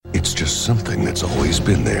something that's always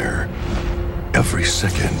been there. Every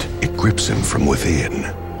second, it grips him from within.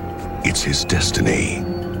 It's his destiny,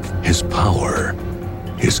 his power,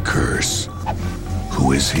 his curse.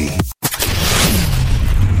 Who is he?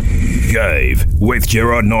 Gabe with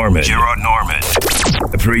Gerard Norman.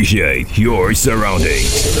 Appreciate your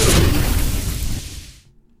surroundings.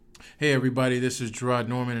 Hey everybody, this is Gerard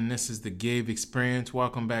Norman and this is the Gabe Experience.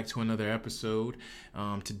 Welcome back to another episode.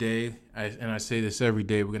 Today, I say this every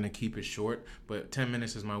day, we're going to keep it short, but 10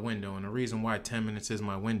 minutes is my window. And the reason why 10 minutes is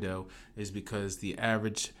my window is because the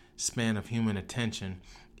average span of human attention,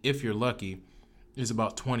 if you're lucky, is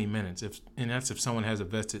about 20 minutes. And that's if someone has a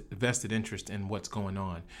vested interest in what's going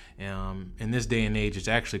on. In this day and age, it's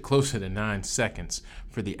actually closer to 9 seconds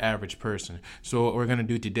for the average person. So what we're going to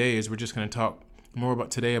do today is we're just going to talk more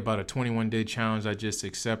about a 21-day challenge I just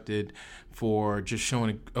accepted for just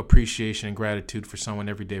showing appreciation and gratitude for someone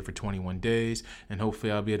every day for 21 days. And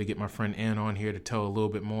hopefully I'll be able to get my friend Ann on here to tell a little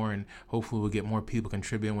bit more, and hopefully we'll get more people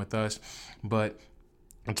contributing with us. But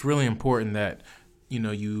it's really important that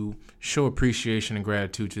you show appreciation and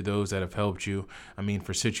gratitude to those that have helped you. I mean,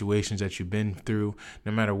 for situations that you've been through,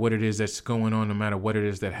 no matter what it is that's going on, no matter what it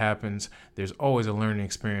is that happens, there's always a learning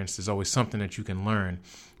experience. There's always something that you can learn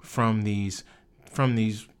from these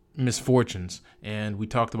misfortunes. And we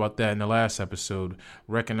talked about that in the last episode,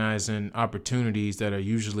 recognizing opportunities that are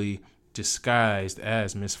usually disguised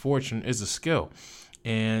as misfortune is a skill.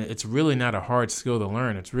 And it's really not a hard skill to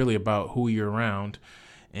learn. It's really about who you're around.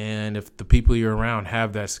 And if the people you're around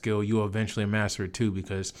have that skill, you'll eventually master it too,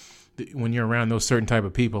 because when you're around those certain type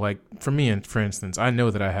of people, like for me, for instance, I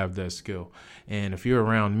know that I have that skill. And if you're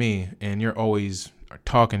around me and you're always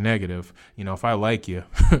talking negative, if I like you,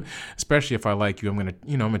 especially if I like you, I'm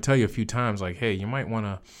going to tell you a few times like, hey, you might want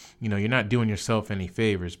to, you're not doing yourself any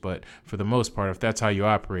favors. But for the most part, if that's how you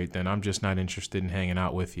operate, then I'm just not interested in hanging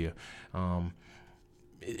out with you.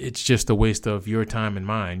 It's just a waste of your time and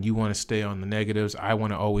mine. You want to stay on the negatives. I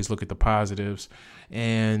want to always look at the positives.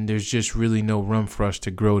 And there's just really no room for us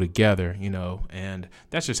to grow together, and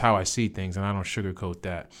that's just how I see things. And I don't sugarcoat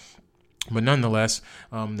that. But nonetheless,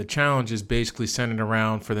 the challenge is basically centered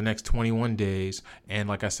around for the next 21 days. And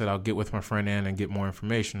like I said, I'll get with my friend Ann and get more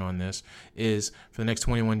information on this. Is for the next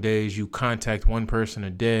 21 days, you contact one person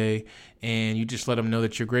a day and you just let them know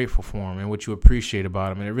that you're grateful for them and what you appreciate about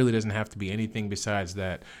them. And it really doesn't have to be anything besides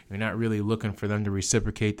that. You're not really looking for them to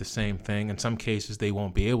reciprocate the same thing. In some cases, they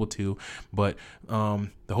won't be able to. But the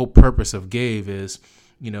whole purpose of Gabe is,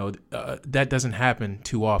 that doesn't happen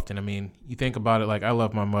too often. I mean, you think about it, like I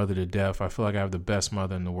love my mother to death. I feel like I have the best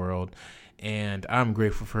mother in the world, and I'm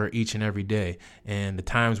grateful for her each and every day. And the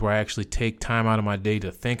times where I actually take time out of my day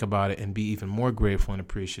to think about it and be even more grateful and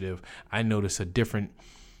appreciative, I notice a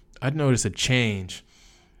change.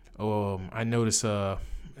 I notice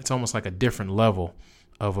it's almost like a different level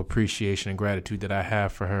of appreciation and gratitude that I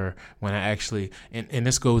have for her when I actually, and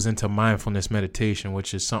this goes into mindfulness meditation,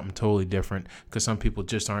 which is something totally different because some people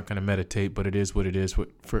just aren't going to meditate, but it is what it is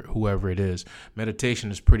for whoever it is.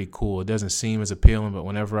 Meditation is pretty cool. It doesn't seem as appealing, but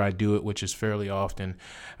whenever I do it, which is fairly often,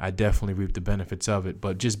 I definitely reap the benefits of it.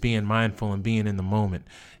 But just being mindful and being in the moment.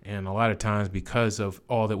 And a lot of times because of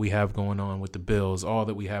all that we have going on with the bills, all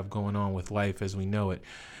that we have going on with life as we know it,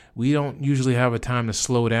 we don't usually have a time to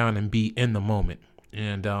slow down and be in the moment.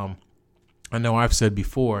 And I know I've said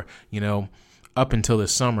before, up until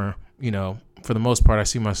this summer, for the most part, I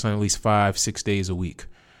see my son at least 5-6 days a week.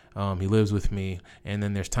 He lives with me, and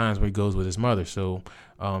then there's times where he goes with his mother. So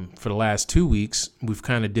for the last 2 weeks, we've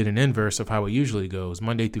kind of did an inverse of how it usually goes.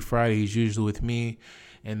 Monday through Friday, he's usually with me,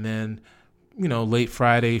 and then late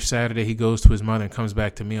Friday, Saturday, he goes to his mother and comes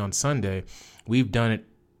back to me on Sunday. We've done it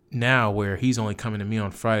now where he's only coming to me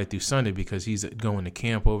on Friday through Sunday because he's going to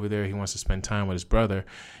camp over there. He wants to spend time with his brother.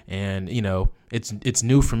 And, it's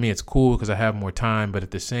new for me. It's cool because I have more time. But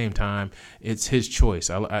at the same time, it's his choice.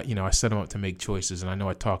 I set him up to make choices. And I know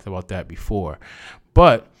I talked about that before.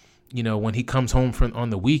 But, when he comes home on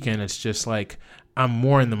the weekend, it's just like I'm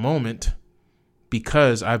more in the moment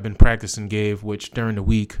because I've been practicing Gabe, which during the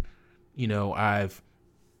week, I've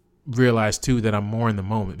realize too that I'm more in the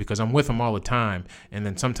moment because I'm with him all the time. And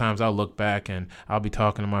then sometimes I'll look back and I'll be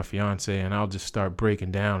talking to my fiance and I'll just start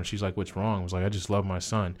breaking down. And she's like, what's wrong? I was like, I just love my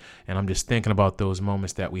son. And I'm just thinking about those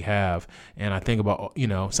moments that we have. And I think about,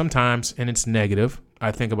 sometimes, and it's negative,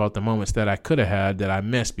 I think about the moments that I could have had that I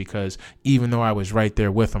missed because even though I was right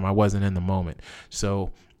there with him, I wasn't in the moment.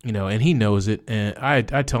 So, and he knows it. And I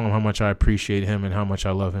tell him how much I appreciate him and how much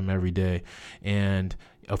I love him every day. And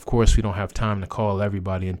of course, we don't have time to call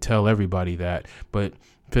everybody and tell everybody that. But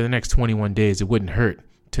for the next 21 days, it wouldn't hurt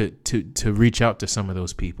to reach out to some of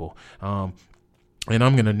those people. And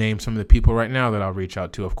I'm going to name some of the people right now that I'll reach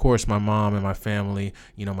out to. Of course, my mom and my family,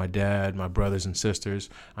 my dad, my brothers and sisters.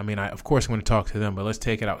 I mean, of course, I'm going to talk to them, but let's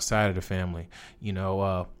take it outside of the family.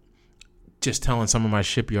 Just telling some of my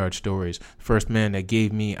shipyard stories. First man that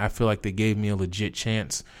I feel like they gave me a legit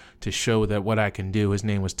chance to show that what I can do. His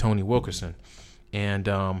name was Tony Wilkerson. And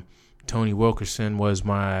Tony Wilkerson was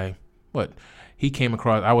he came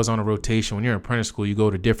across. I was on a rotation. When you're in apprentice school, you go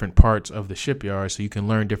to different parts of the shipyard so you can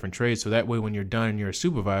learn different trades. So that way, when you're done and you're a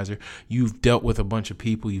supervisor, you've dealt with a bunch of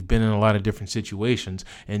people. You've been in a lot of different situations.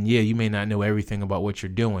 And yeah, you may not know everything about what you're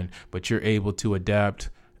doing, but you're able to adapt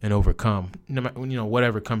and overcome,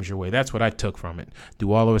 whatever comes your way. That's what I took from it.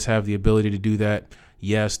 Do all of us have the ability to do that?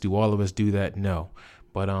 Yes. Do all of us do that? No.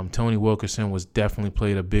 But Tony Wilkerson definitely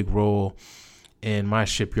played a big role in my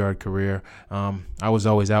shipyard career. I was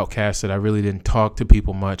always outcasted. I really didn't talk to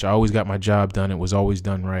people much. I always got my job done. It was always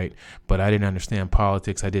done right, but I didn't understand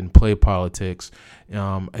politics. I didn't play politics.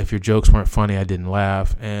 If your jokes weren't funny, I didn't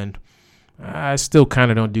laugh. And I still kind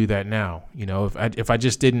of don't do that now. If I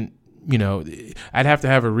just didn't, I'd have to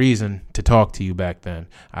have a reason to talk to you back then.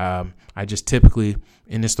 I just typically,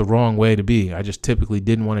 and it's the wrong way to be, I just typically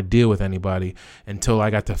didn't want to deal with anybody until I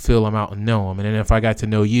got to feel them out and know them. And then if I got to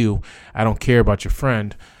know you, I don't care about your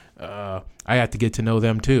friend. I had to get to know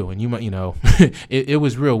them too. And it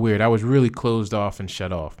was real weird. I was really closed off and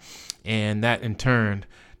shut off. And that in turn,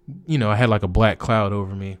 I had like a black cloud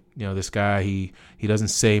over me. This guy, he doesn't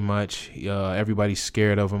say much. Everybody's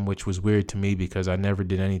scared of him, which was weird to me because I never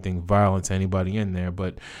did anything violent to anybody in there.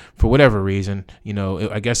 But for whatever reason,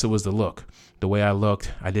 I guess it was the look. The way I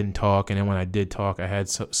looked, I didn't talk. And then when I did talk, I had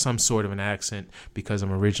some sort of an accent because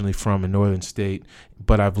I'm originally from a northern state,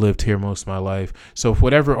 but I've lived here most of my life. So for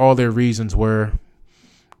whatever all their reasons were,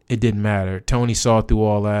 it didn't matter. Tony saw through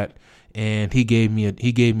all that. And he gave me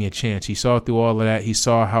a chance. He saw through all of that. He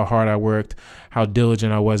saw how hard I worked, how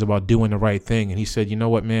diligent I was about doing the right thing. And he said, you know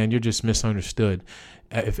what, man, you're just misunderstood.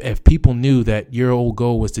 If people knew that your whole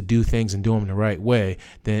goal was to do things and do them the right way,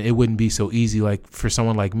 then it wouldn't be so easy like for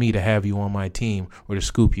someone like me to have you on my team or to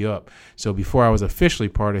scoop you up. So before I was officially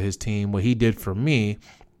part of his team, what he did for me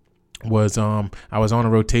was I was on a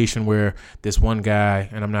rotation where this one guy,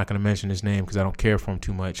 and I'm not going to mention his name because I don't care for him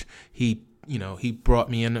too much, he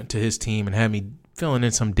brought me into his team and had me filling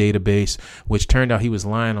in some database, which turned out he was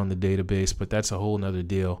lying on the database, but that's a whole nother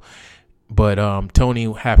deal. But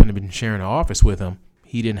Tony happened to be sharing an office with him.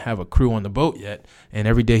 He didn't have a crew on the boat yet, and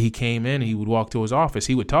every day he came in, he would walk to his office.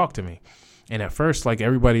 He would talk to me. And at first, like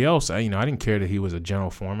everybody else, I didn't care that he was a general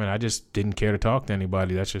foreman. I just didn't care to talk to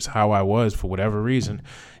anybody. That's just how I was for whatever reason.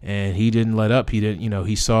 And he didn't let up. He didn't,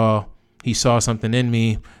 he saw something in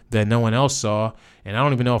me that no one else saw. And I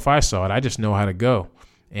don't even know if I saw it. I just know how to go.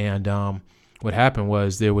 And what happened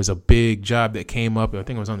was there was a big job that came up. I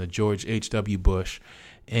think it was on the George H.W. Bush.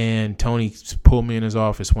 And Tony pulled me in his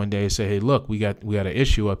office one day and said, hey, look, we got an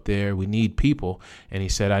issue up there. We need people. And he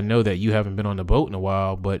said, I know that you haven't been on the boat in a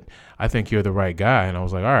while, but I think you're the right guy. And I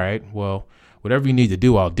was like, all right, well, whatever you need to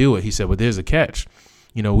do, I'll do it. He said, but there's a catch.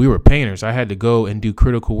 We were painters. I had to go and do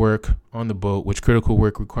critical work on the boat, which critical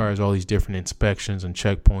work requires all these different inspections and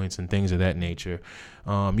checkpoints and things of that nature.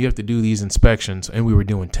 You have to do these inspections, and we were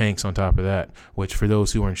doing tanks on top of that, which for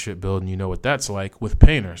those who are in shipbuilding, you know what that's like with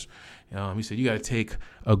painters. He said, you got to take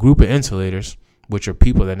a group of insulators, which are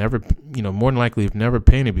people that never, more than likely have never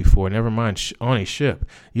painted before, never mind on a ship.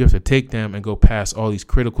 You have to take them and go past all these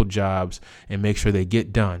critical jobs and make sure they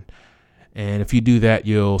get done. And if you do that,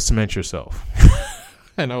 you'll cement yourself.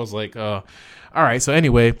 And I was like, all right. So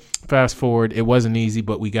anyway, fast forward, it wasn't easy,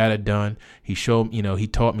 but we got it done. He showed, he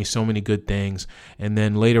taught me so many good things. And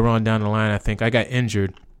then later on down the line, I think I got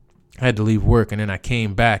injured. I had to leave work, and then I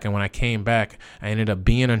came back. And when I came back, I ended up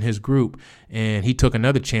being in his group, and he took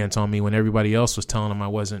another chance on me when everybody else was telling him I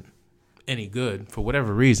wasn't any good for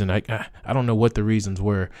whatever reason. I don't know what the reasons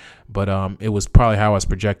were, but it was probably how I was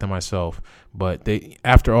projecting myself. But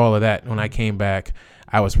after all of that, when I came back,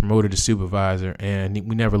 I was promoted to supervisor, and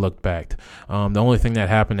we never looked back. The only thing that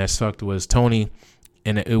happened that sucked was Tony,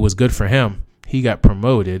 and it was good for him. He got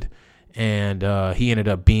promoted, and he ended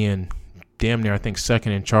up being damn near, I think,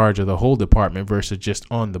 second in charge of the whole department versus just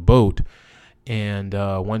on the boat. And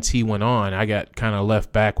once he went on, I got kind of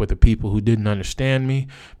left back with the people who didn't understand me,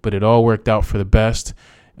 but it all worked out for the best.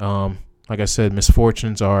 Like I said,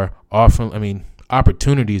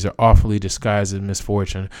 opportunities are awfully disguised as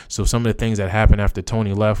misfortune. So some of the things that happened after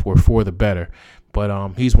Tony left were for the better.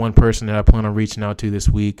 But he's one person that I plan on reaching out to this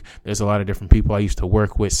week. There's a lot of different people I used to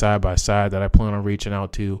work with side by side that I plan on reaching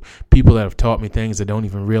out to. People that have taught me things that don't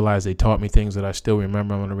even realize they taught me things that I still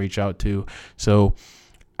remember I'm going to reach out to. So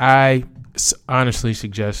I honestly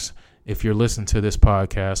suggest if you're listening to this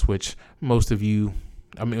podcast, which most of you,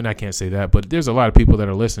 I mean, I can't say that, but there's a lot of people that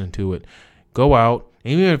are listening to it. Go out,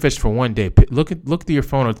 and even if it's for one day, look through your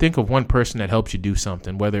phone or think of one person that helped you do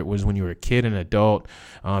something, whether it was when you were a kid, an adult.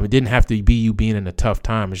 It didn't have to be you being in a tough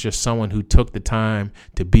time. It's just someone who took the time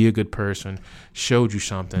to be a good person, showed you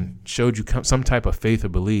something, showed you some type of faith or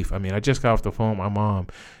belief. I mean, I just got off the phone with my mom,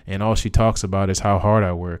 and all she talks about is how hard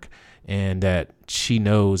I work, and that she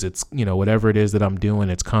knows it's, whatever it is that I'm doing,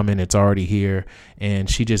 it's coming, it's already here. And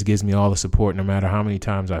she just gives me all the support, no matter how many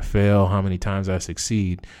times I fail, how many times I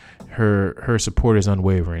succeed. Her support is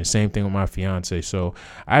unwavering. Same thing with my fiance. So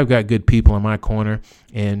I've got good people in my corner,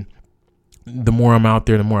 and the more I'm out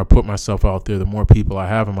there, the more I put myself out there, the more people I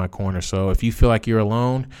have in my corner. So if you feel like you're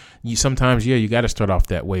alone, you sometimes, you got to start off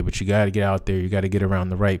that way, but you got to get out there. You got to get around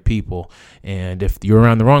the right people. And if you're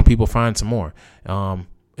around the wrong people, find some more.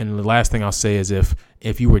 And the last thing I'll say is if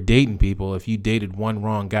you were dating people, if you dated one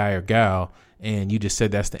wrong guy or gal and you just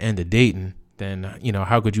said that's the end of dating, then,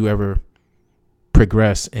 how could you ever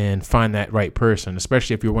progress and find that right person,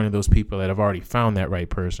 especially if you're one of those people that have already found that right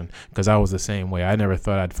person? Because I was the same way. I never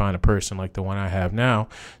thought I'd find a person like the one I have now.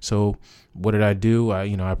 So what did I do?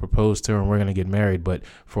 I proposed to her and we're going to get married. But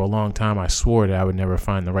for a long time, I swore that I would never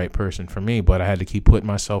find the right person for me. But I had to keep putting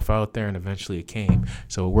myself out there, and eventually it came.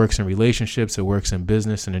 So it works in relationships, it works in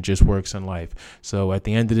business, and it just works in life. So at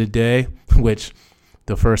the end of the day, which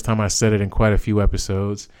the first time I said it in quite a few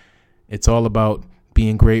episodes, it's all about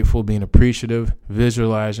being grateful, being appreciative,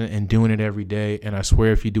 visualizing, and doing it every day. And I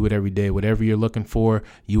swear if you do it every day, whatever you're looking for,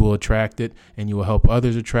 you will attract it, and you will help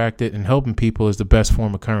others attract it. And helping people is the best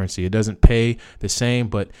form of currency. It doesn't pay the same,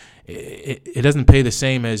 but it doesn't pay the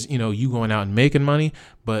same as, you going out and making money,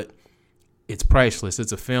 but it's priceless.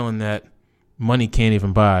 It's a feeling that money can't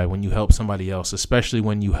even buy when you help somebody else, especially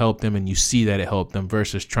when you help them and you see that it helped them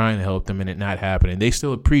versus trying to help them and it not happening. They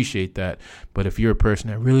still appreciate that. But if you're a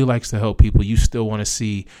person that really likes to help people, you still want to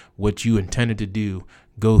see what you intended to do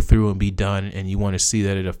go through and be done, and you want to see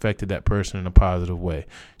that it affected that person in a positive way.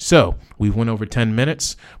 So we went over 10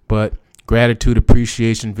 minutes, but gratitude,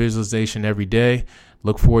 appreciation, visualization every day.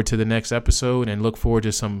 Look forward to the next episode, and look forward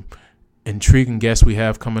to some intriguing guests we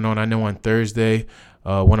have coming on. I know on Thursday,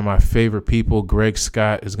 one of my favorite people, Greg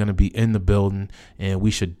Scott, is going to be in the building, and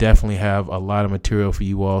we should definitely have a lot of material for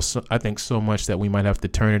you all. So I think so much that we might have to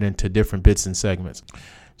turn it into different bits and segments.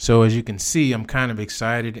 So as you can see, I'm kind of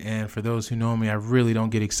excited, and for those who know me, I really don't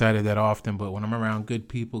get excited that often, but when I'm around good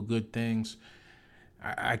people, good things,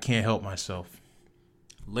 I can't help myself.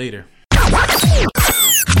 Later.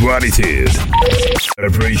 Gratitude,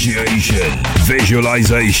 appreciation,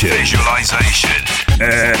 visualization,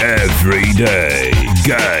 every day.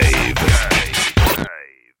 Gabe.